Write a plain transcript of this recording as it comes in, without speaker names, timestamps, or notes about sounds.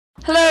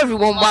Hello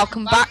everyone,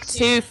 welcome back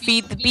to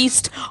Feed the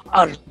Beast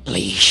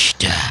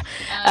Unleashed.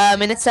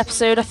 In this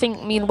episode, I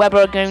think me and Webber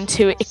are going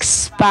to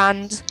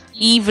expand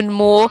even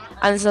more,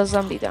 and there's a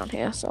zombie down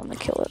here, so I'm gonna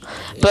kill it.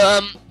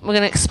 But we're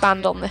gonna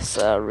expand on this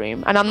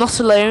room, and I'm not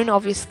alone.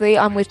 Obviously,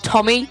 I'm with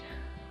Tommy,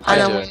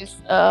 and I'm with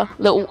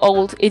little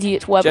old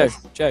idiot Webber.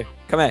 Joe,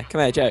 come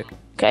here, Joe.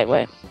 Okay,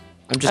 wait.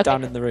 I'm just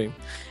down in the room.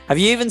 Have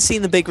you even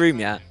seen the big room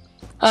yet?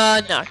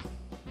 No.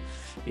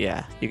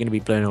 Yeah, you're gonna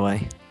be blown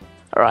away.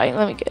 All right,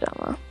 let me get down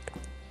there.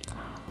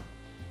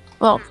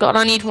 Oh god,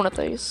 I need one of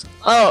those.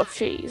 Oh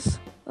jeez,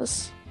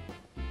 that's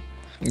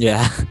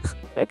Yeah.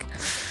 big.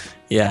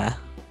 Yeah.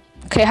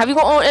 Okay, have you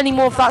got any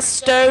more of that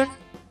stone?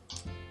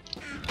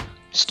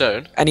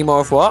 Stone? Any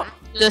more of what?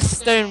 The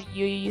stone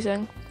you're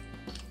using.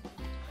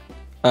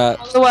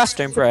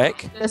 Stone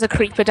brick. There's a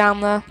creeper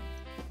down there.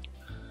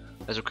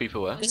 There's a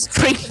creeper where? There's a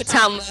creeper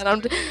down there,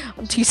 and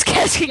I'm too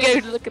scared to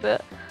go look at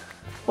it.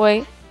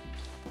 Wait.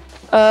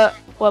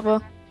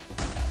 Webber.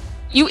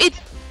 You it.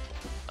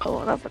 Oh,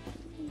 whatever.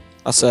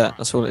 That's it.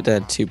 That's all it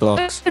did. 2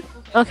 blocks.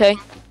 Okay.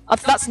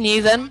 That's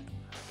new then.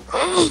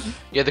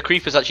 Yeah, the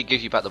creepers actually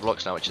give you back the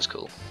blocks now, which is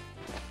cool.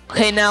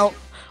 Okay, now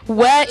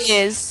where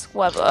is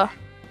Webber?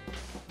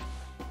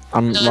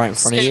 I'm right in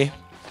front of you.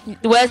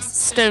 Where's the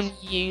stone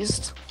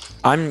used?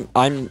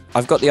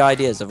 I've got the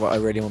ideas of what I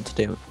really want to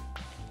do.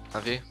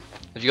 Have you?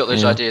 Have you got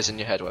those ideas in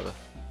your head, Webber?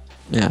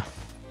 Yeah.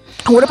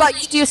 What about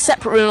you do a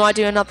separate room and I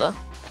do another?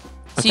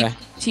 So Okay.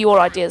 to your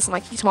ideas and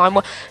I keep to mine.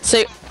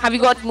 So have you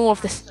got more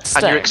of this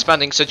stone? And you're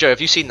expanding. So Joe, have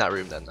you seen that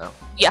room then now?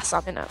 Yes,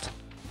 I've been out.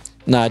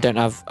 No, I don't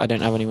have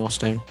any more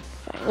stone.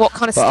 Okay. What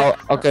kind of But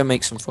stone? I'll go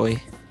make some for you.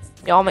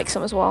 Yeah, I'll make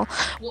some as well.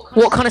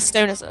 What kind of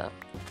stone is it?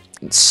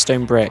 It's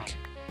stone brick.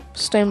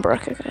 Stone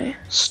brick, okay.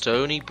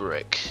 Stony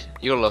brick.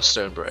 You gotta love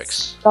stone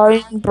bricks.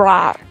 Stone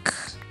brick.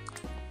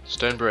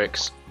 Stone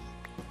bricks.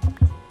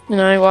 You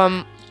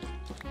know,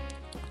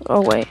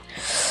 oh wait.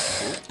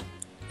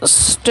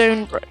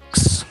 Stone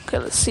bricks. Okay,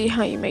 let's see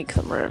how you make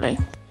them really.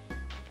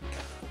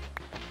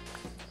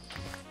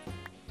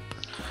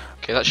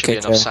 Okay, that should Okay, be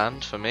enough Joe.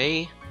 sand for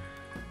me.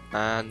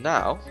 And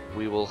now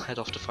we will head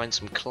off to find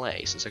some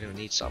clay, since I'm gonna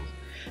need some.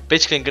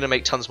 Basically, I'm gonna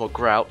make tons more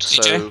grout.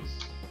 Hey, So Joe.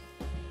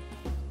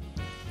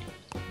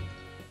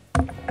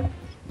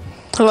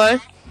 Hello?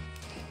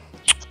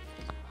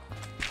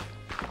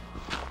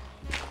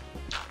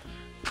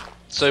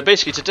 So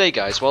basically today,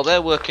 guys, while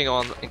they're working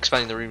on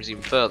expanding the rooms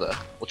even further,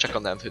 we'll check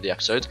on them through the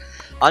episode,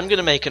 I'm going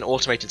to make an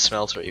automated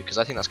smeltery, because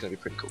I think that's going to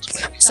be pretty cool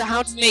to make. So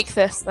how do you make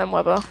this then,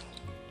 Webber?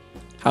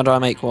 How do I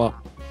make what?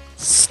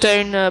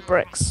 Stone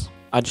bricks.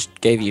 I just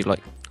gave you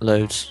like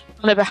loads.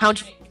 No, but how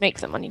do you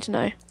make them? I need to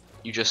know.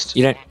 You just...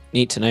 You don't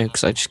need to know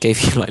because I just gave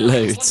you like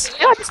loads.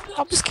 Yeah,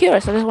 I'm just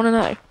curious. I just want to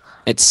know.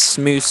 It's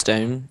smooth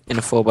stone in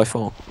a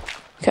 4x4.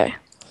 Okay.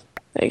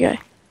 There you go.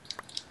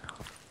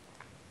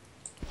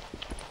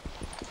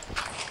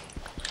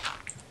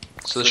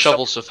 So the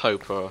shovels of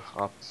hope are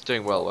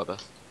doing well, Webber.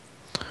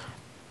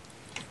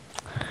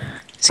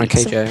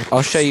 Okay, Joe.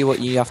 I'll show you what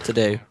you have to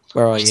do.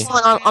 Where are you?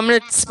 I'm gonna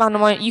expand on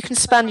my. You can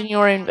expand in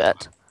your own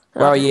bit.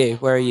 Where are you?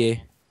 Where are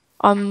you?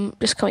 I'm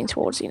just coming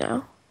towards you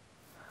now.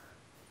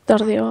 There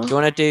they are. Do you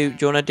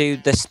wanna do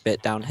this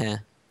bit down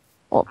here?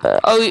 What bit?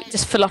 Oh,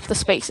 just fill up the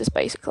spaces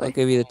I'll basically.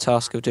 give you the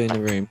task of doing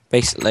the room.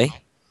 Basically,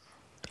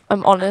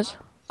 I'm honoured.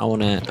 I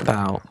want it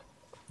about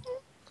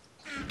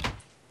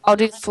I'll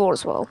do the floor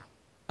as well.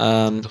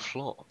 The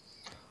floor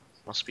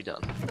must be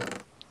done.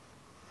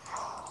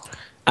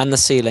 and the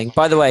ceiling.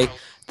 By the way,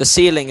 the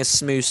ceiling is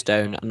smooth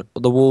stone and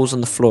the walls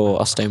and the floor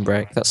are stone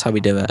brick. That's how we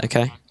do it,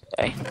 okay?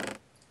 Okay.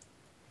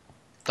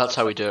 That's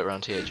how we do it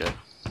around here, Joe.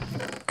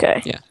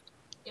 Okay. Yeah.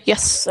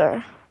 Yes,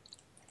 sir.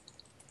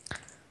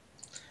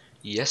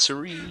 Yes,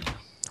 sirree.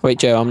 Wait,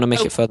 Joe, I'm gonna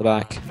make it further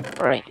back.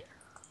 Right.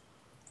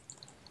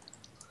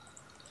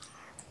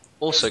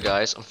 Also,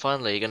 guys, I'm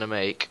finally going to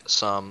make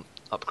some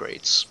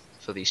upgrades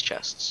for these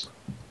chests.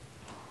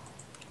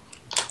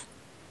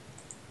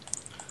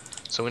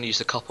 So I'm going to use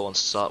the copper ones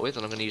to start with,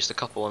 and I'm going to use the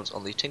copper ones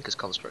on the Tinker's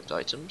Construct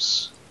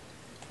items.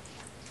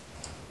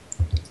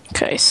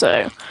 Okay,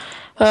 so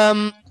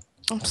I'm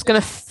just gonna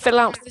fill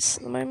out this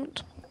at the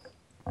moment.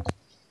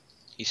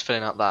 He's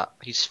filling out that.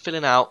 He's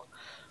filling out.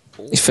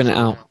 He's filling it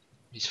out.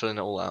 He's filling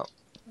it all out.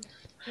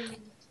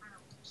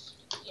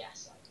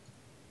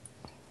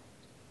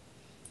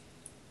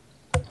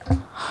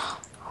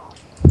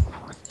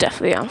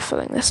 Definitely, I'm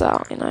filling this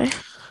out. You know.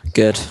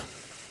 Good.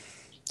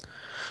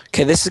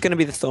 Okay, this is gonna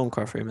be the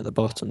Thorncraft room at the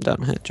bottom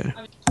down here, Joe.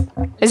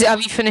 Is it?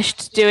 Have you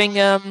finished doing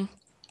Have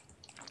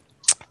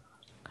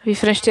you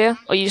finished here,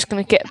 or are you just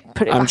gonna put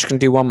it? I'm back? just gonna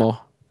do one more.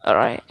 All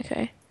right.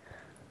 Okay.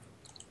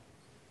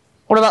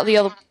 What about the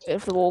other bit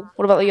of the wall?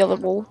 What about the other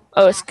wall?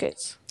 Oh, it's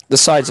kids. The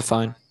sides are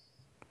fine.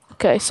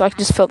 Okay, so I can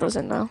just fill those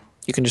in now.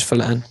 You can just fill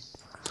it in.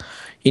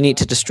 You need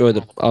to destroy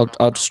the.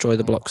 I'll destroy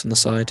the blocks on the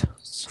side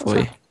for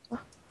you.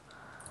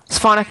 It's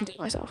fine. I can do it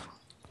myself.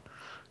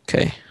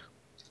 Okay.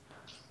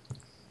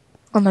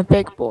 I'm a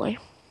big boy.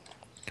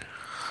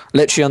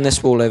 Literally on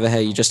this wall over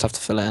here, you just have to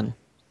fill it in.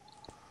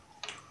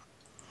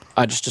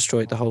 I just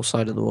destroyed the whole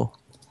side of the wall.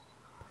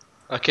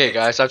 Okay,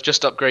 guys, I've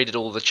just upgraded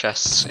all the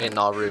chests in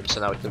our room, so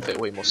now we can fit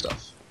way more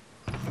stuff,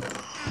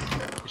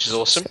 which is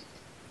awesome.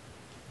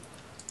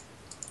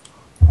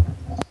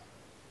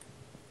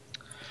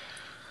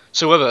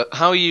 So, Webber,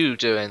 how are you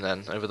doing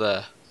then over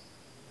there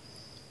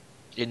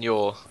in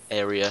your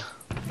area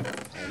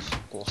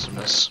of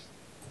awesomeness?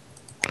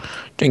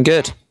 Doing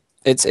good.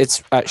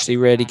 It's actually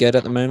really good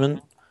at the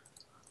moment.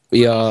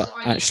 We are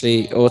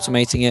actually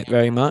automating it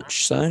very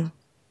much. So,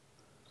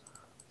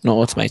 not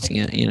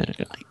automating it,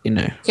 you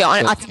know. Yeah,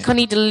 I think I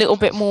need a little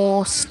bit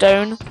more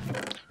stone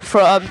for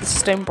the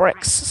stone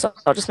bricks, so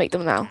I'll just make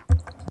them now.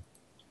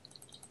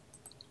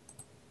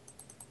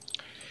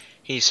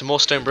 He needs some more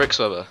stone bricks,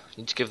 Webber.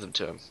 You need to give them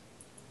to him.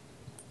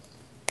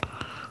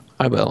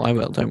 I will.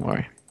 Don't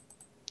worry.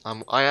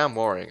 I am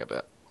worrying a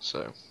bit,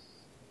 so.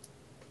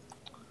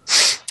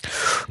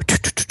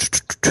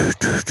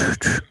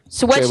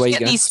 So where Okay, did where you you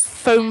get go? these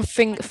foam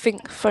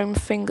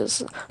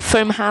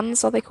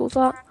hands? Are they called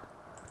that?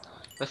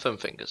 They're foam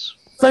fingers.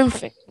 Foam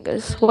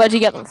fingers. Where do you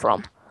get them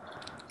from?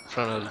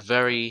 From a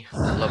very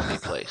lovely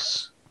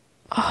place.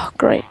 Oh,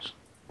 great.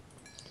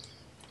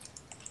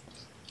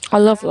 I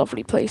love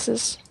lovely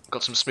places.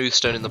 Got some smooth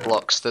stone in the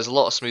blocks. There's a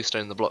lot of smooth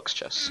stone in the blocks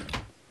chests.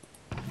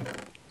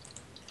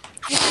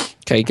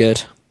 Okay,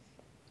 good.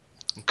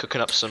 I'm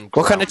cooking up some.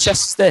 What kind of grout.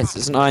 chest is this?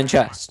 It's an iron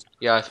chest.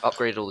 Yeah, I've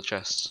upgraded all the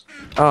chests.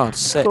 Oh,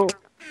 sick. Cool.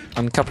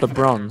 And a couple of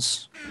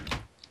bronze.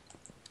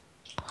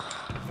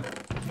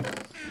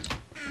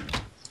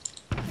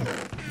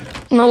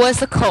 Now, where's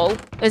the coal?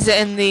 Is it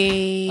in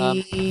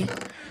the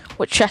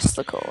what chest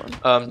the coal in?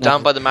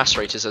 Down by the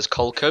macerators, there's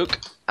coal coke,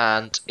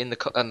 and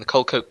the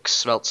coal coke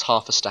smelts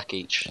half a stack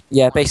each.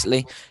 Yeah,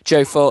 basically,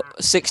 Joe, for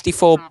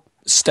 64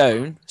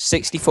 stone,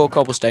 64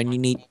 cobblestone, you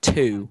need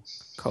 2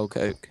 coal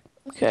coke.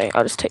 Okay,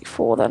 I'll just take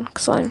 4 then,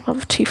 because I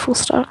have 2 full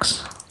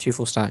stacks. 2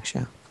 full stacks,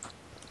 yeah.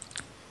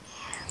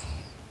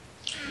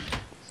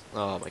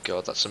 Oh my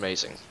god, that's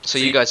amazing. So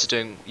you guys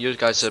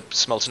are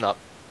smelting up.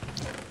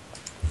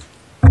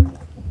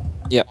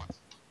 Yep.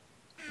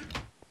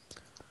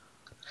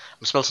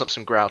 I'm smelting up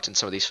some grout in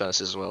some of these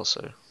furnaces as well,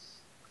 so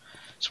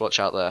watch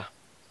out there.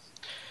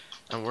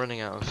 I'm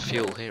running out of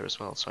fuel here as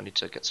well, so I need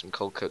to get some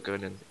coal coke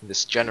going in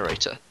this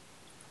generator.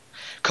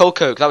 Coal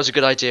coke, that was a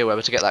good idea,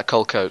 Webber, to get that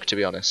coal coke, to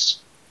be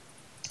honest.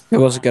 It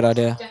was a good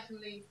idea.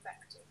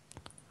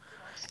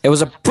 It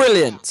was a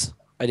brilliant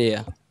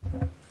idea.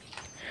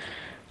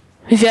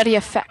 Very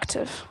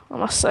effective, I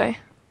must say.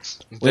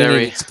 We Very.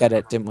 needed to get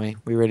it, didn't we?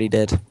 We really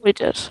did. We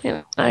did, you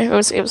know, it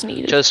was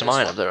needed. There's some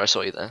iron up there, I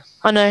saw you there.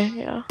 I know,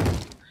 yeah.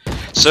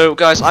 So,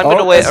 guys, I'm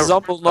gonna wait. there's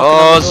Zomble knocking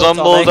Oh, on the door,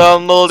 Zomble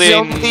darling. Dumble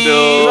Zombie.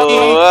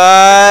 Dindo.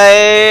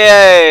 Aye,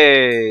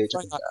 aye.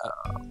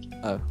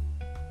 Oh,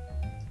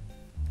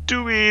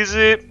 Too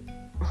easy.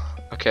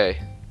 Okay.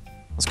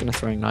 I was gonna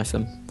throwing knife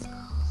him.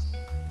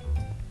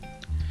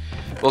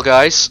 Well,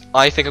 guys,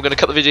 I think I'm gonna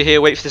cut the video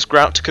here, wait for this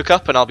grout to cook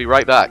up, and I'll be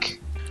right back.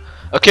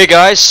 Okay,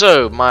 guys,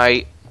 so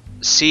my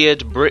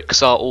seared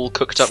bricks are all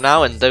cooked up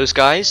now, and those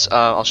guys,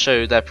 I'll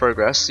show you their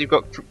progress. You've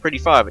got pretty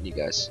far, haven't you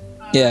guys?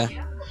 Yeah.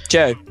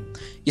 Joe,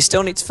 you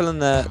still need to fill in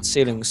the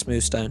ceiling with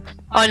smooth stone.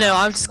 I know,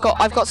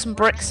 I've got some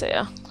bricks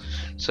here.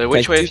 So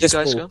which way do have you this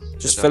guys wall. gone?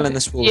 Just Go fill down in here.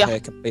 this wall Yeah. here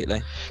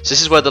completely. So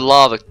this is where the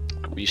lava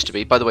used to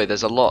be. By the way,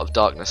 there's a lot of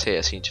darkness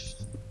here, so you need to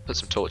put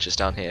some torches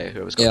down here,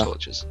 whoever's got Yeah.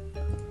 torches.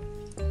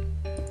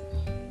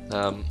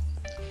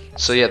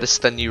 So yeah, this is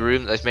the new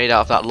room that they've made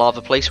out of that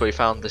lava place where we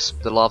found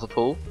the lava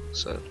pool,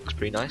 so it looks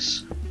pretty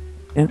nice.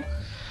 Yeah.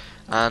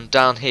 And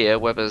down here,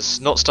 Webber's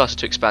not started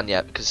to expand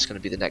yet because it's going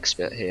to be the next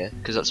bit here,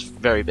 because that's a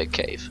very big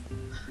cave.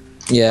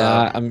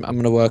 Yeah, I'm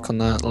gonna work on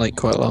that like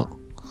quite a lot.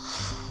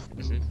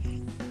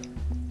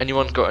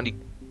 Anyone got any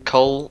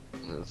coal?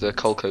 The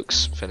coal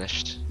coke's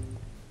finished.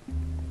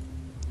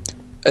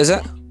 Is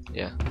it?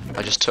 Yeah,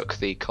 I just took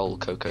the coal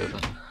coke over.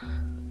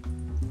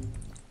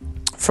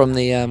 From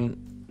the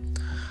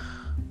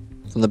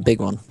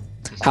big one.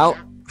 How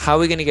are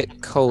we gonna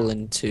get coal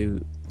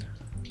into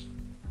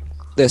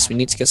this? We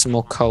need to get some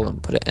more coal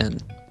and put it in.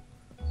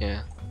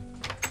 Yeah.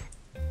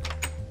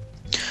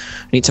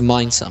 We need to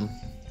mine some.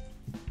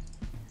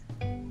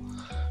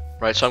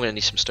 Right, so I'm going to need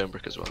some stone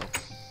brick as well,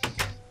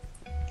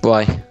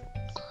 Why?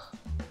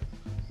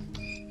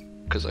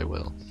 because I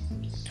will.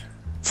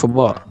 For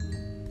what?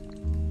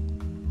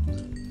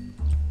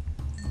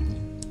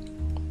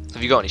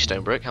 Have you got any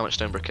stone brick? How much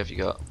stone brick have you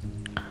got?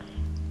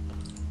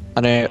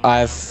 I know I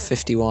have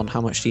 51.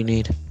 How much do you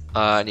need?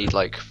 I need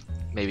like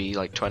maybe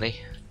like 20.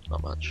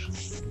 Not much.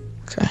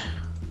 Okay.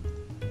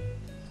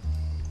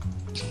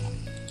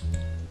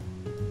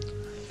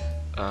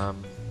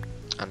 And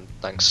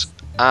thanks.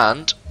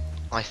 And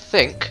I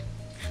think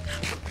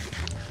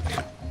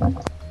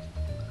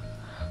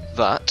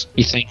that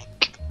You think?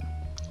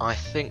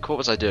 what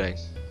was I doing?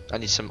 I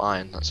need some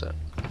iron. That's it.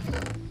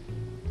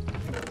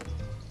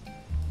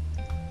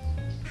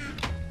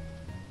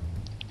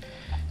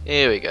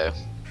 Here we go.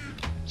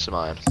 Some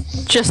iron.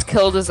 Just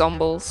killed the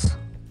zombies.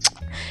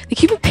 They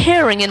keep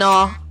appearing in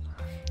our,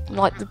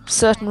 like, the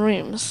certain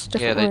rooms.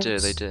 Yeah, different they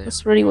rooms. do, they do.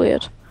 It's really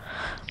weird.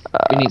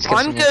 We need to get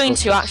I'm some going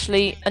to torches.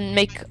 actually and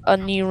make a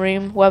new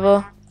room,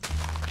 Weber.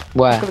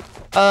 Where?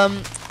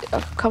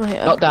 Come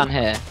here. Not down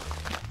here.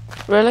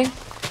 Really?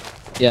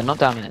 Yeah, not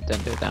down here.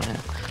 Don't do it down here.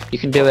 You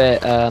can do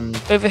it.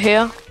 Over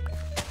here?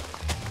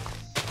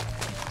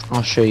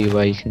 I'll show you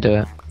where you can do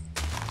it.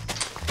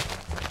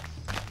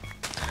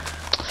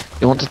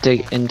 You want to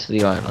dig into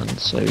the island,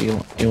 so you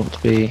want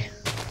to be.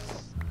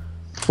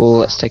 Well,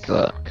 let's take a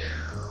look.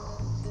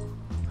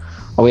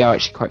 Oh, we are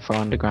actually quite far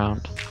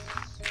underground.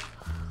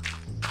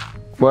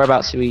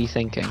 Whereabouts were you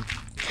thinking?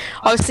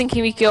 I was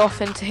thinking we go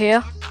off into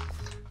here.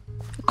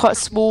 Quite a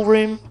small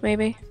room,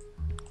 maybe.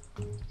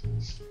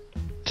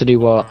 To do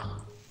what?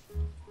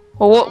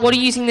 Well, what are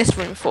you using this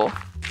room for?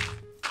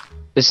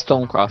 This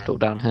Stormcraft all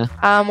down here.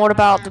 What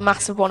about the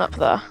massive one up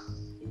there?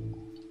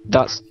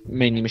 That's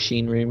mainly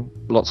machine room.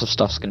 Lots of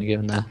stuff's going to go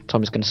in there.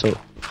 Tommy's going to sort.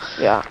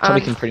 Yeah.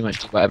 Tommy can pretty much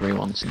do whatever he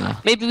wants in there.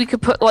 Maybe we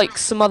could put like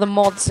some other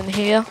mods in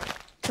here.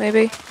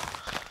 Maybe.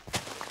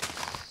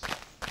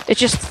 It's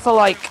just for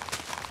like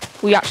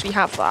we actually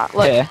have that.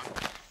 Like, Here.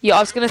 yeah, I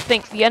was gonna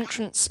think the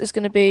entrance is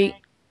gonna be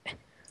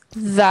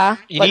there.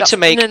 You like need to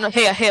make no,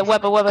 here,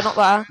 Weber, not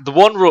there. the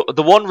one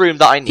room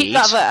that I need. Keep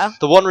that there.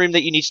 The one room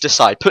that you need to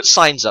decide. Put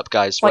signs up,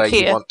 guys, Like where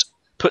you here. want.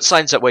 Put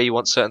signs up where you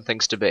want certain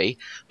things to be.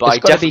 But It's I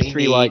gotta be definitely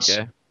 3 need. wide,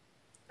 Joe.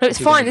 No, it's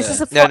If you're fine. gonna This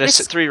do is the No, no,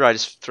 this, 3 wide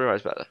is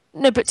better.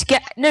 no, but to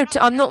get no,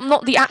 to, I'm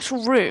not the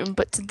actual room,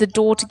 but to the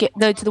door to get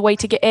to the way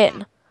to get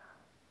in.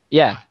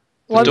 Yeah,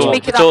 Why would you Door,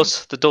 make the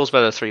it door's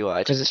better 3 wide.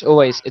 because it's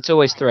always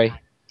 3.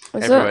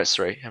 Is Everywhere it? it's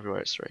 3. Everywhere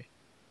it's 3.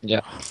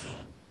 Yeah.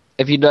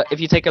 If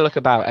you take a look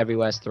about,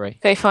 everywhere's 3.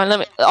 Okay,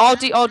 fine. I'll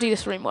do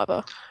this room,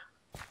 Weber.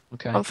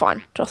 Okay. I'm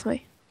fine. Trust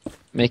me.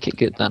 Make it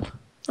good then.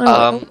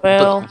 Oh,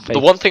 well. But the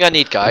one thing I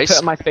need, I guys.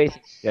 put my faith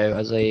in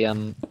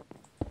Joe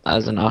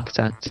as an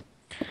architect.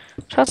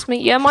 Trust me.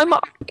 Yeah, my mum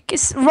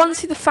runs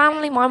through the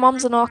family. My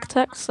mum's an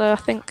architect, so I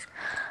think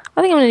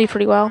I'm gonna do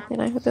pretty well,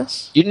 with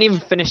this. You didn't even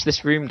finish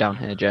this room down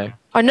here, Joe.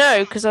 I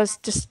know, because I was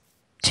just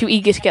too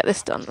eager to get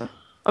this done.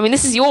 I mean,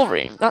 this is your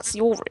room. That's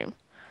your room.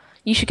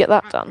 You should get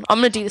that done. I'm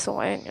gonna do this on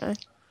my own,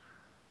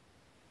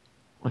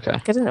 Okay.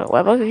 I don't know,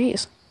 Weber.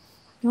 Jeez.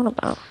 What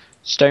about?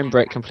 Stone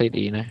brick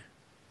completely,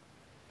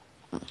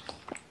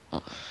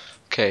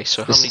 Okay,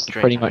 so how This many is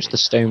drain pretty have we? much the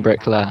stone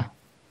brick layer.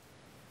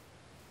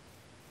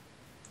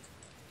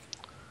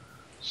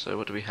 So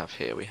what do we have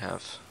here? We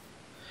have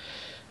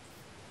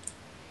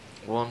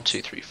 1,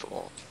 2, 3,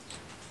 4.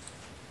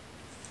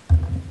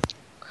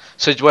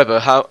 So Weber,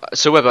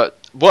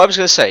 what I was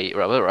going to say,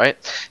 Robert, right?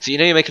 So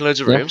you're making loads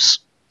of Yeah. rooms.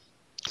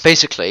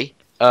 Basically,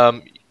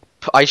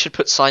 I should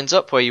put signs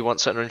up where you want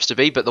certain rooms to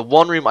be, but the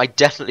one room I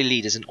definitely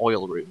need is an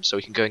oil room, so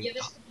we can go and.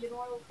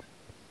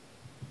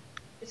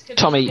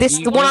 Tommy,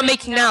 The one I'm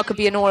making now could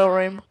be an oil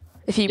room.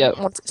 If you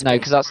want it to no, be.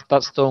 because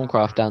that's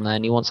Stormcraft down there,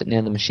 and he wants it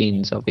near the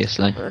machines,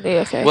 obviously. Really?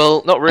 Okay.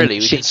 Well, not really,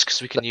 And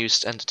because we can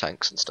use ender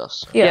tanks and stuff.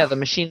 So. Yeah, the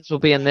machines will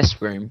be in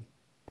this room,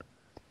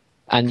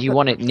 and you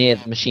want it near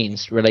the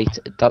machines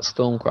related. That's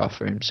Stormcraft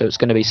room, so it's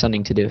going to be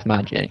something to do with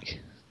magic,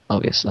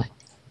 obviously.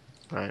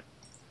 Right.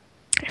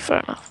 Okay, fair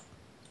enough.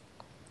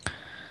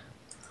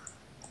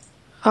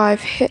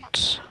 I've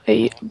hit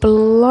a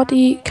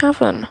bloody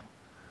cavern.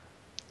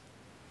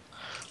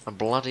 A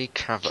bloody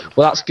cavern.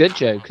 Well, that's good,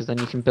 Joe, because then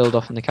you can build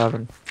off in the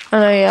cavern. Oh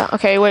no, yeah.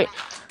 Okay, wait.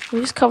 Let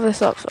me just cover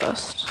this up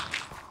first.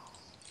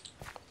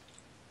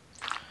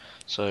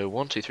 So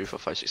 1, 2, 3, 4,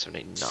 5, 6, 7,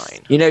 8, 9.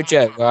 You know,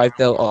 Joe, where I've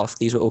built off,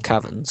 these were all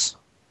caverns.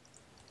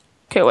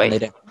 Okay, And wait. they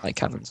don't like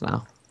caverns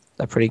now.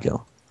 They're pretty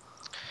cool.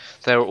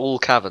 They're all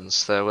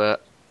caverns. We're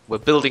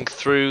building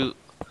through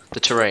the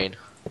terrain,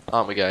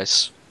 aren't we,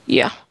 guys?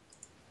 Yeah.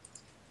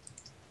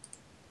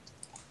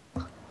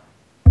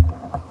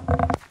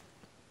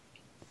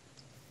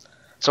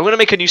 So I'm going to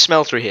make a new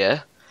smeltery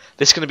here.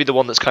 This is going to be the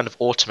one that's kind of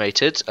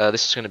automated.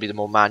 This is going to be the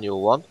more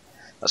manual one.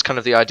 That's kind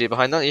of the idea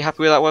behind that. Are you happy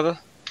with that, Weber?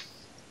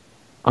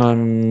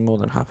 I'm more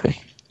than happy.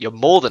 You're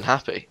more than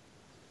happy.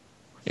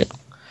 Yeah.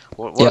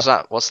 What Yeah. is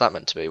that? What's that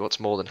meant to be? What's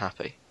more than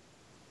happy?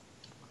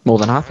 More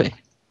than happy.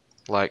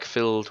 Like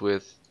filled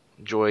with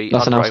joy,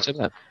 Nothing else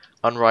to it.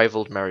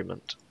 unrivaled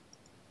merriment.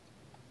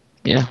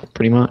 Yeah,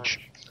 pretty much.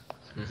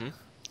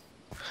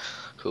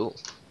 Cool.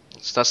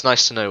 So that's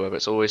nice to know, Weber.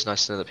 It's always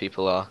nice to know that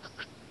people are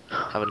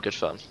having good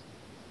fun.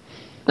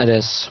 It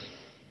is.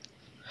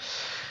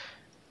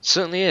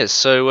 Certainly is.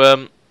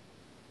 So,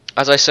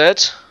 as I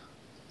said,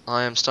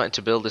 I am starting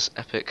to build this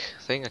epic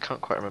thing. I can't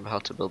quite remember how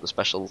to build the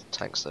special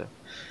tanks though.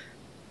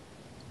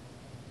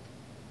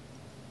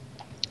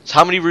 So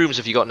how many rooms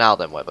have you got now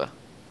then, Weber?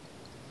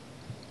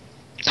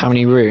 How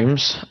many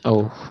rooms?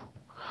 Oh.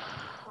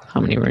 How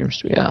many rooms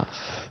do we have?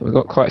 We've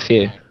got quite a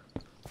few.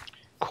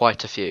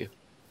 Quite a few.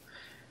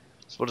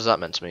 So what does that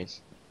mean to mean?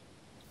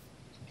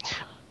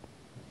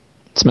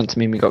 It's meant to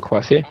mean we got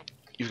quite a few.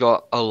 You've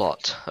got a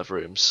lot of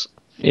rooms.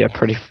 Yeah,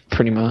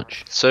 pretty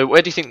much. So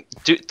where do you think?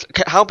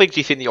 How big do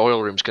you think the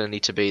oil room's going to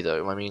need to be,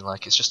 though? I mean,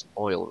 like it's just an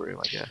oil room,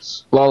 I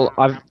guess. Well,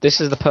 this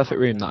is the perfect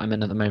room that I'm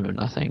in at the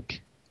moment, I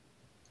think.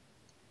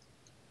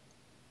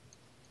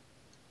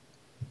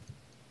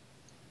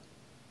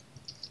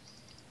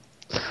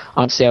 I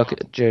want to see how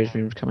Joe's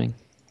room's coming.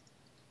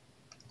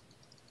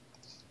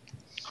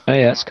 Oh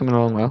yeah, it's coming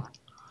along well.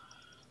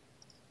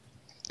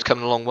 It's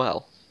coming along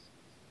well,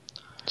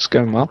 It's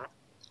going well.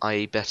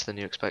 i.e. better than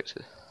you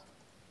expected.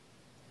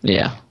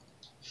 Yeah.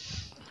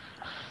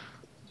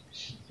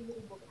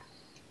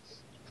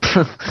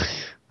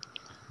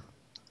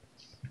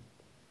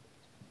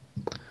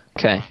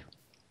 Okay.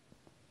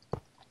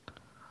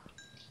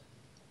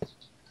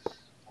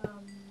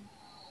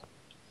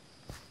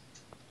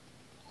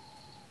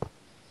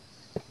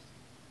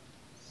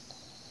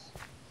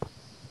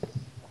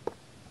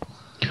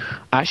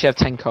 I actually have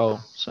 10 coal,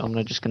 so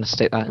I'm just gonna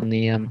stick that in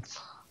the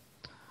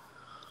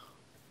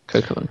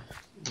coke oven.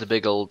 The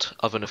big old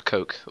oven of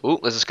coke. Oh,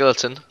 there's a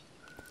skeleton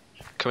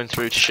coming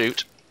through to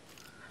shoot.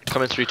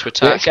 Coming through to We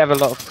attack. actually have a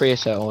lot of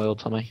creosote oil,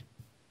 Tommy.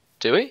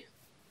 Do we?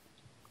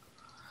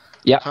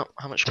 Yep.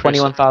 How much?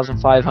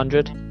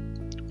 21,500.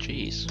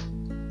 Jeez.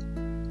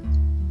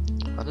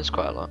 That is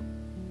quite a lot.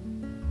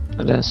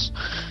 It is.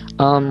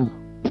 I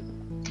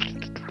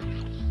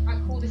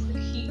call this the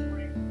cube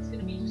room. It's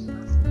gonna be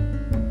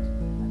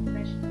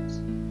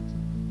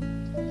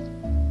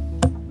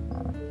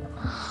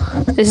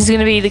just This is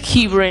gonna be the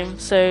cube room.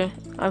 So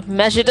I've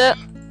measured it,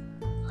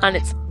 and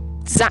it's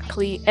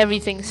exactly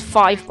everything's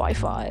 5 by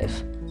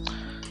 5.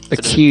 The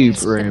cube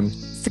room.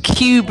 It's the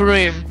cube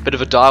room. Bit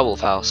of a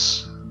direwolf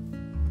house.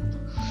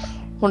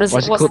 Why is it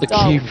what's called the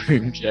dial? cube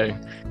room, Joe?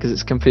 Because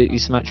it's completely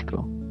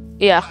symmetrical.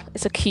 Yeah,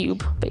 it's a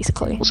cube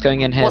basically. What's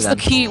going in here What's then?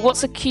 the cube?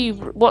 What's a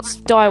cube? What's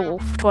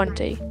Direwolf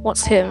 20?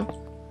 What's him?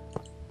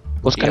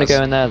 What's He going to has-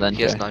 go in there then,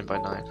 He has Joe? 9 by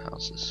 9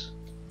 houses.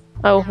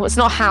 Oh, well, it's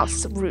not a house,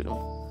 it's a room.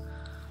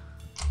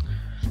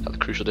 That's the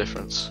crucial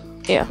difference.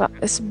 Yeah, that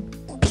is a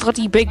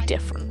bloody big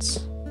difference.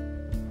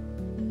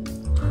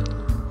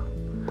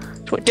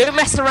 Don't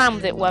mess around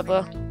with it,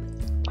 Weber.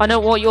 I know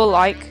what you're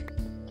like.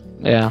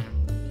 Yeah.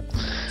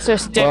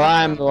 Seriously, don't. Well,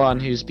 I'm the one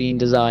who's been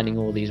designing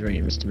all these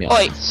rooms, to be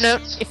Oi, honest.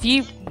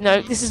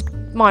 no, this is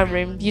my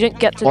room. You don't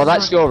get to. Well,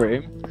 that's design- your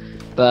room,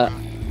 but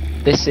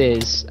this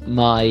is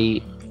my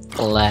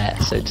lair,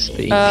 so to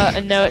speak.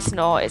 No, it's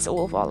not. It's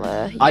all of our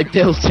lair. I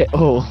built it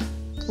all.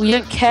 We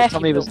don't care. if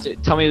Tommy you was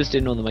build- Tommy was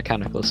doing all the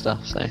mechanical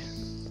stuff, so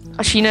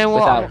Actually, you know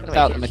what? I'm not gonna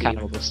without make the it a cube.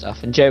 mechanical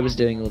stuff, and Joe was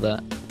doing all the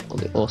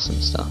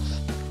awesome stuff,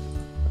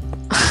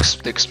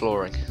 The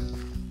exploring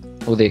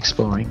all the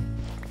exploring.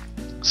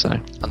 So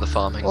and the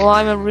farming. Well,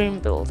 I'm a room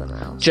builder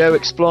now. Joe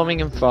exploring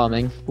and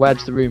farming,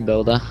 Webb's the room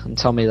builder, and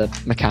Tommy the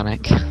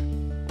mechanic.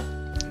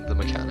 The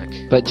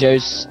mechanic. But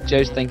Joe's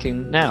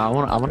thinking, now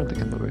I want to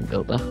become a room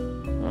builder.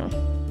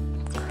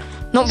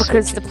 Not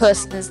because the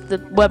person is the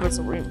Weber's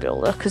a room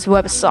builder, because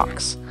Weber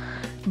sucks.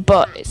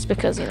 But it's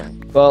because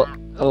Well,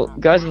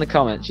 guys in the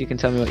comments, you can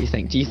tell me what you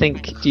think. Do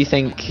you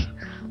think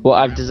what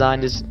I've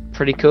designed is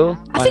pretty cool?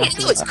 I think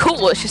it's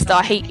cool. It's just that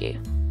I hate you.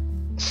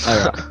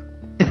 Alright.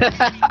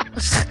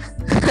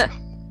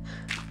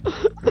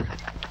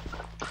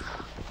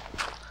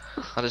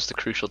 That is the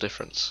crucial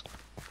difference.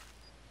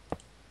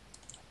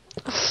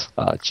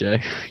 Oh, Joe,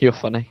 you're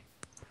funny.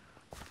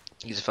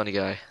 He's a funny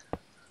guy.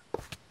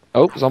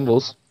 Oh,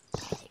 zombies.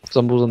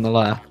 Zombies in the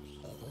lair.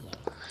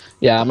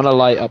 Yeah, I'm gonna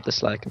light up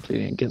this lair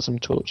completely and get some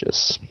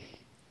torches.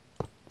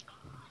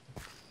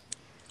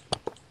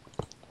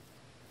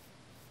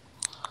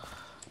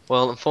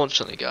 Well,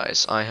 unfortunately,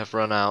 guys, I have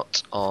run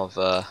out of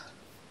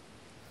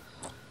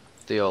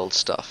the old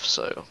stuff.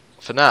 So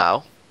for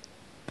now,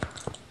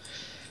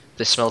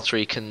 this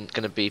smeltery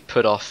gonna be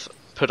put off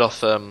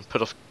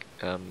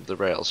the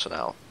rails for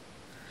now.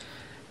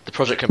 The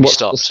project can be What's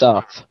stopped. the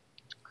stuff?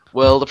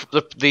 Well, the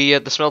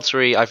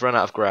smeltery, I've run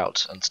out of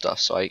grout and stuff,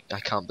 so I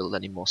can't build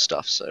any more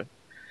stuff. So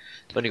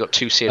I've only got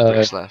 2 seared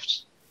bricks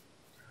left.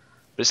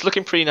 But it's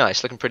looking pretty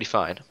nice, looking pretty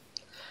fine.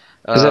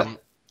 Is it?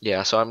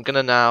 Yeah, so I'm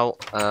gonna now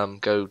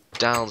go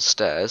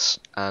downstairs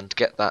and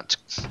get that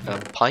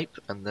pipe,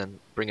 and then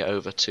bring it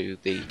over to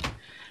the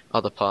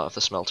other part of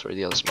the smeltery,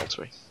 the other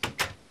smeltery.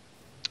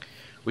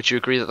 Would you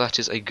agree that that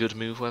is a good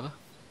move, Weber?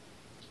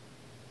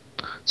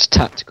 It's a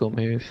tactical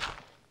move.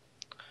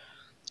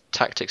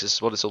 Tactics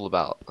is what it's all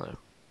about, though,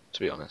 to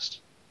be honest.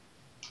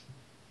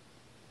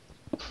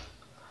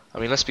 I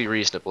mean, let's be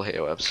reasonable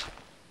here, Webbs.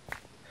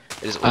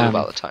 It is all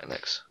about the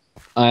tactics.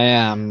 I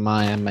am.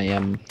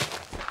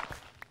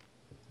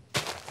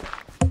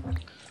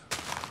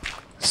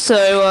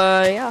 So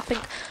yeah, I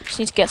think I just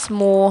need to get some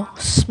more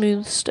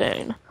smooth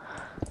stone.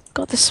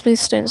 God, this smooth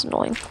stone's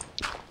annoying.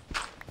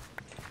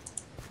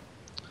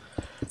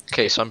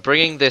 Okay, so I'm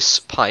bringing this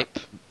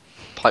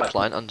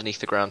pipeline underneath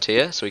the ground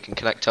here, so we can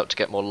connect up to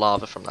get more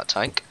lava from that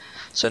tank.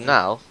 So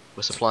now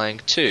we're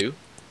supplying 2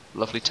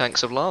 lovely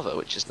tanks of lava,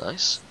 which is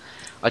nice.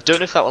 I don't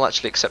know if that will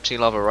actually accept any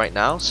lava right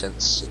now,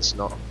 since it's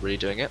not really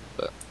doing it,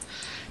 but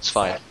it's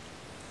fine.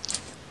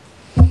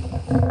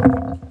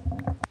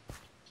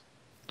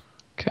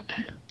 Okay.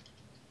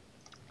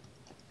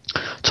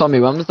 Tommy,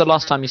 when was the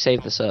last time you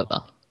saved the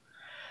server?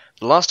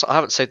 The last time I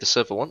haven't saved the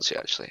server once yet,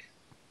 actually.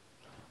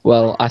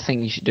 Well, I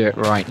think you should do it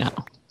right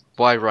now.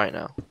 Why right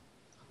now?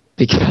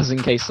 Because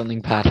in case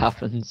something bad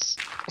happens.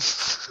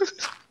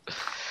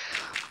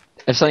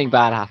 If something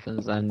bad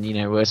happens, then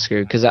we're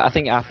screwed. Because I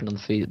think it happened on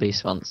the Feed the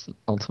Beast once,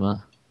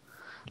 Ultima.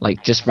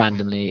 Like just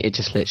randomly, it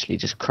just literally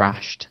just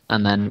crashed,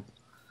 and then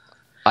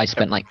I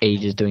spent like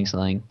ages doing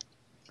something.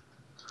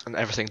 And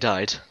everything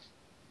died.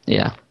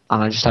 Yeah,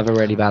 and I just have a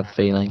really bad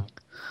feeling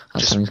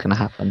that something's gonna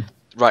happen.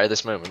 Right at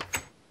this moment.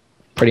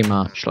 Pretty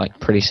much, like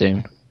pretty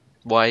soon.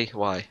 Why?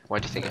 Why do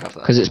you think you have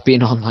that? Because it's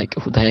been on like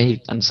all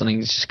day, and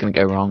something's just gonna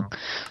go wrong.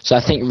 So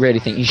I really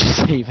think you should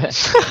save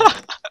it.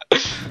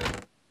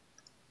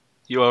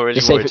 You are really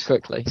just worried. Save it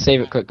quickly.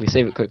 Save it quickly.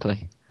 Save it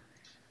quickly.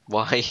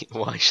 Why?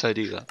 Why should I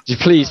do that?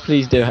 Just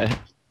please do it.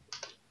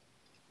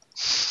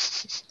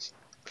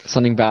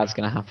 Something bad's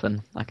gonna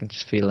happen. I can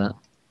just feel it.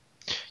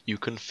 You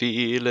can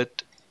feel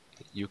it.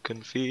 You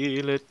can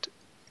feel it.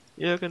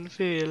 You can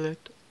feel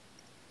it.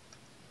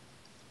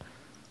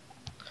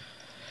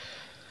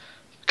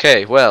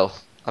 Okay, well,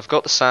 I've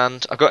got the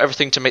sand. I've got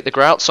everything to make the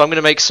grout, so I'm going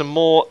to make some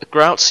more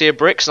grout sear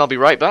bricks, and I'll be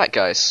right back,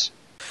 guys.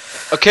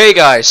 Okay,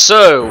 guys,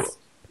 so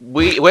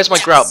where's my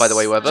grout, by the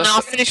way, Weber? No,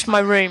 I finished my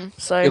room,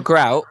 so... Your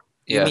grout?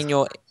 Yeah. You mean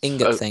your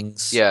ingot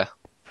things? Yeah.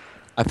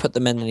 I put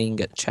them in an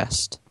ingot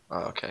chest.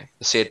 Oh, okay.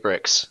 The seared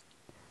bricks.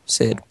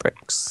 Seared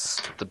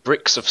bricks. The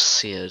bricks of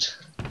seared.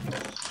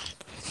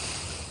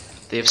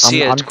 They have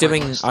seared.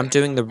 I'm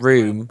doing the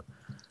room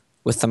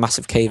with the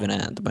massive cave in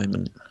it at the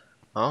moment.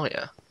 Oh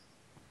yeah.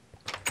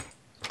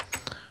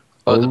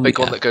 Oh, the big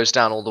one that goes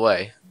down all the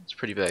way. It's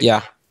pretty big.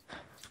 Yeah.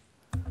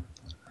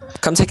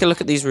 Come take a look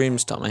at these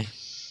rooms, Tommy.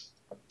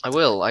 I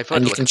will.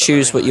 And you can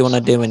choose what you want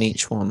to do in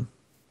each one.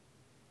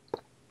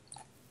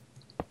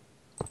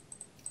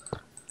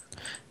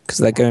 Because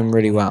they're going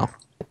really well.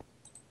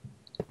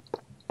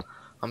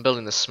 I'm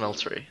building the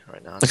smeltery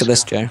right now. Look at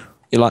this, Joe.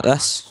 You like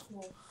this?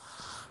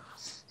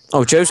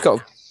 Oh, Joe's got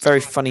a very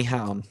funny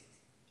hat on.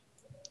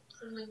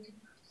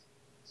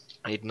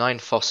 I need 9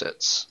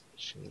 faucets.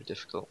 Which is going to be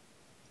difficult.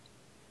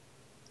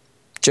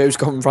 Joe's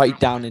gone right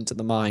down into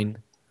the mine.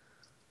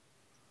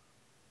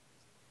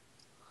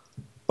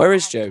 Where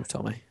is Joe,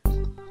 Tommy?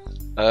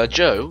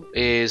 Joe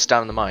is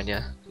down in the mine,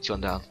 yeah. He's gone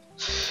down.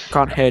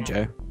 Can't hear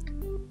Joe.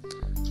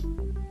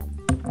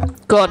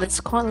 God, it's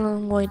quite a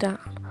long way down.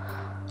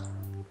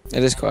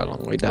 It is quite a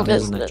long way down,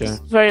 isn't it, Joe?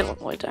 Very long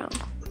way down.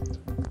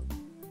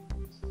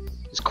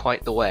 It's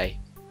quite the way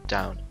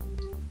down.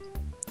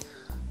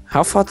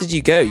 How far did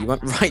you go? You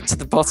went right to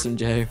the bottom,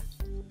 Joe.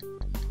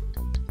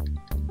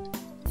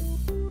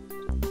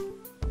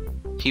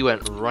 He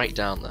went right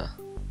down there.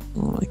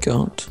 Oh my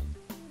god.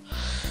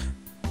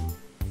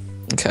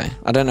 Okay,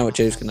 I don't know what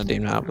Joe's gonna do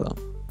now, but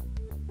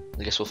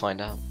I guess we'll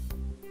find out.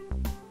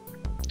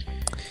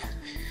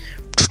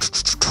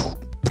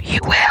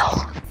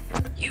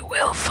 You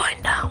will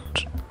find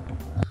out.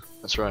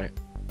 That's right.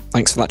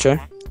 thanks for that, Joe.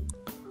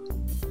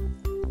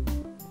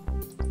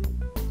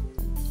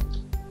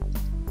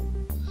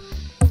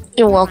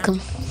 You're welcome.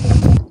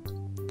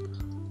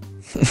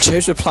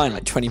 Joe's replying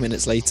like 20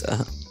 minutes later.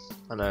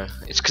 I know.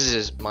 It's because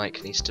his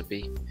mic needs to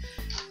be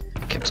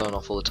kept on and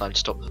off all the time to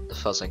stop the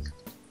fuzzing.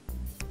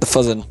 The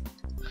fuzzin'.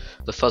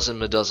 The fuzzin'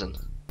 McDozen.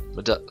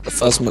 The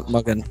fuzz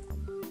McMuggin.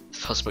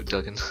 Fuzz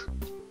McDuggan.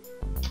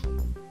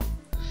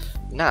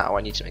 Now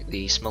I need to make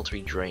the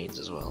smeltery drains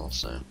as well,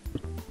 so...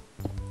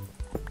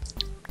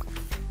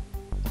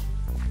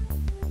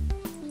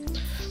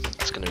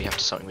 That's going to have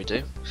to something we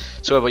do.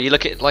 So, are you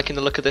liking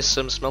the look of this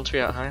smeltery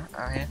out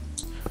here?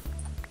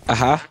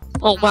 Uh-huh.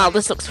 Oh wow,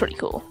 this looks pretty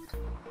cool.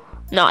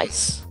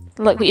 Nice.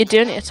 Like what you're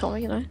doing here,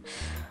 Tommy,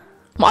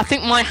 I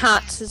think my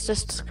hat is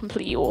just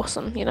completely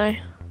awesome,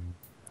 It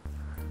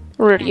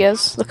really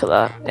is. Look at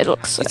that. It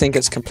looks You think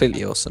it's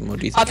completely awesome, or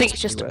do you think I think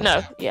it's just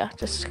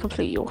just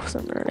completely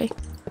awesome, really.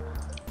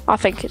 I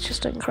think it's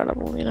just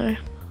incredible,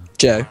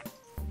 Joe,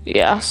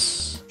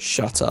 Yes.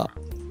 shut up.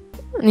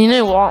 And you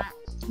know what,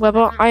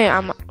 Weber? I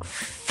am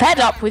fed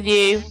up with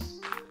you.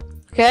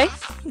 Okay?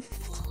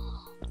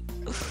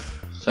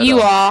 You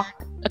are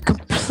a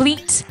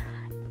complete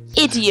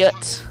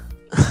idiot.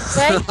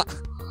 Okay?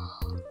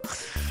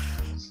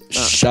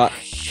 Shut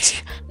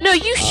No,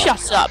 you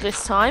shut up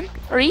this time.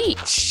 Or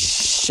eat.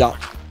 Shut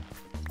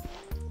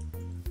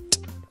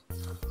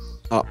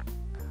up.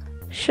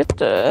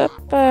 Shut up.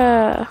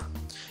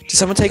 Did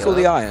someone take all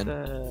the iron?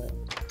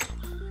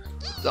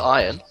 The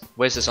iron?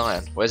 Where's this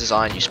iron? Where's this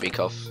iron you speak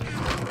of?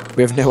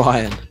 We have no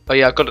iron. Oh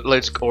yeah, I've got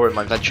loads of ore in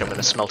my inventory. I'm going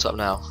to smelt it up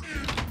now.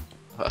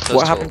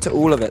 What happened to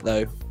all of it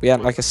though? We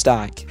had like a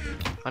stack.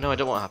 I know, I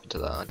don't know what happened to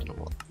that. I don't know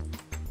what.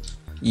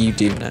 You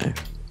do know.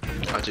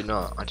 I do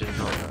not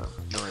know.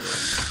 No idea.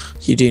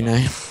 You do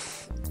know.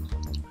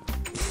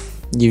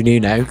 You do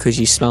know because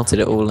you smelted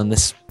it all in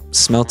this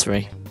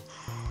smeltery.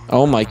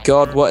 Oh my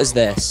god, what is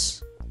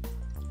this?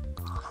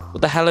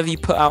 What the hell have you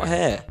put out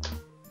here?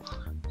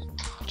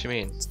 What do you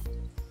mean?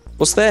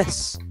 What's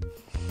this?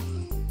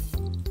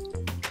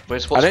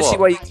 What's I don't see what?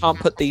 why you can't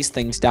put these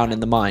things down in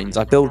the mines.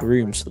 I build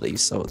rooms for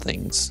these sort of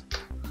things.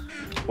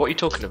 What are you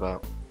talking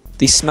about?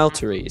 These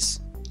smelteries.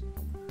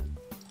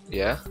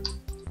 Yeah.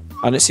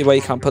 I don't see why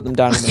you can't put them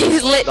down in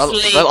the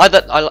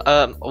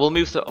Literally.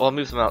 We'll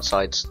move them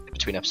outside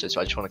between episodes,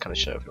 so I just want to kind of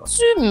show everyone.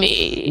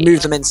 Sumi.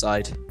 Move them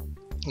inside.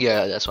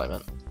 Yeah, that's what I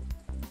meant.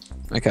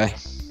 Okay.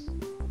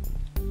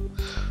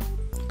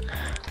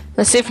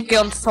 Let's see if we can get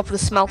on the top of the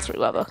smeltery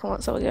weather. Come on,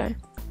 let's have a go. Do you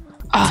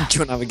want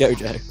to have a go,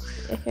 Joe?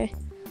 Okay.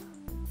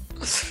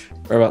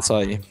 Whereabouts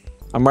are you?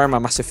 I'm wearing my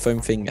massive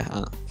foam finger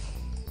hat.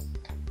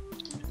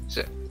 Is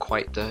it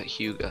quite the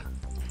Hugo?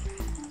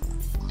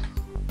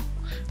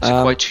 Is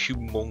it quite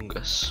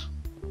humongous?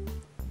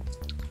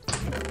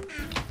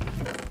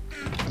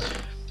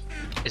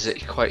 Is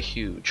it quite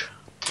huge?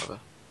 Rather?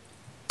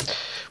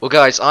 Well,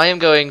 guys, I am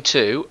going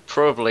to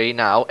probably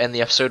now end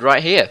the episode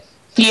right here.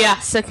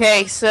 Yes.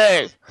 Okay.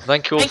 So.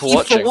 Thank you all Thank for you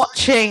watching. for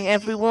watching,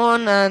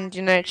 everyone,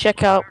 and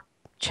check out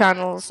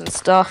channels and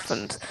stuff,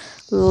 and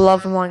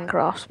love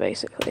Minecraft,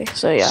 basically.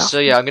 So yeah. So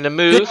yeah, I'm gonna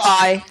move.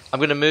 Goodbye. I'm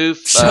gonna move.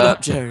 Shut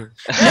up, Joe.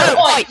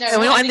 No, wait, no,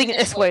 we're not ending it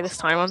this way this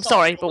time. I'm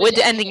sorry, but we're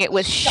ending it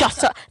with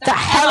 "Shut up, the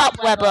hell up,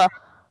 Weber."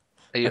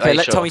 Are you Okay,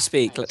 let sure? Tommy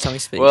speak. Let Tommy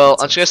speak. Well,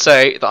 I'm just gonna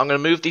say that I'm gonna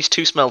move these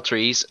 2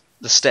 smelteries,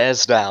 the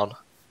stairs down.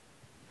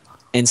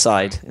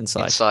 Inside.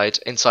 Inside,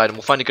 and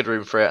we'll find a good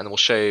room for it, and then we'll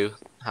show you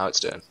how it's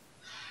doing.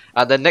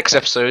 And then next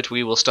episode,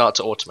 we will start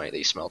to automate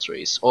these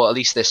smelteries, or at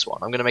least this one.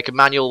 I'm going to make a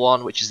manual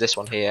one, which is this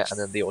one here, and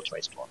then the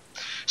automated one.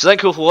 So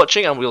thank you all for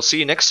watching, and we'll see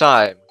you next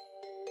time.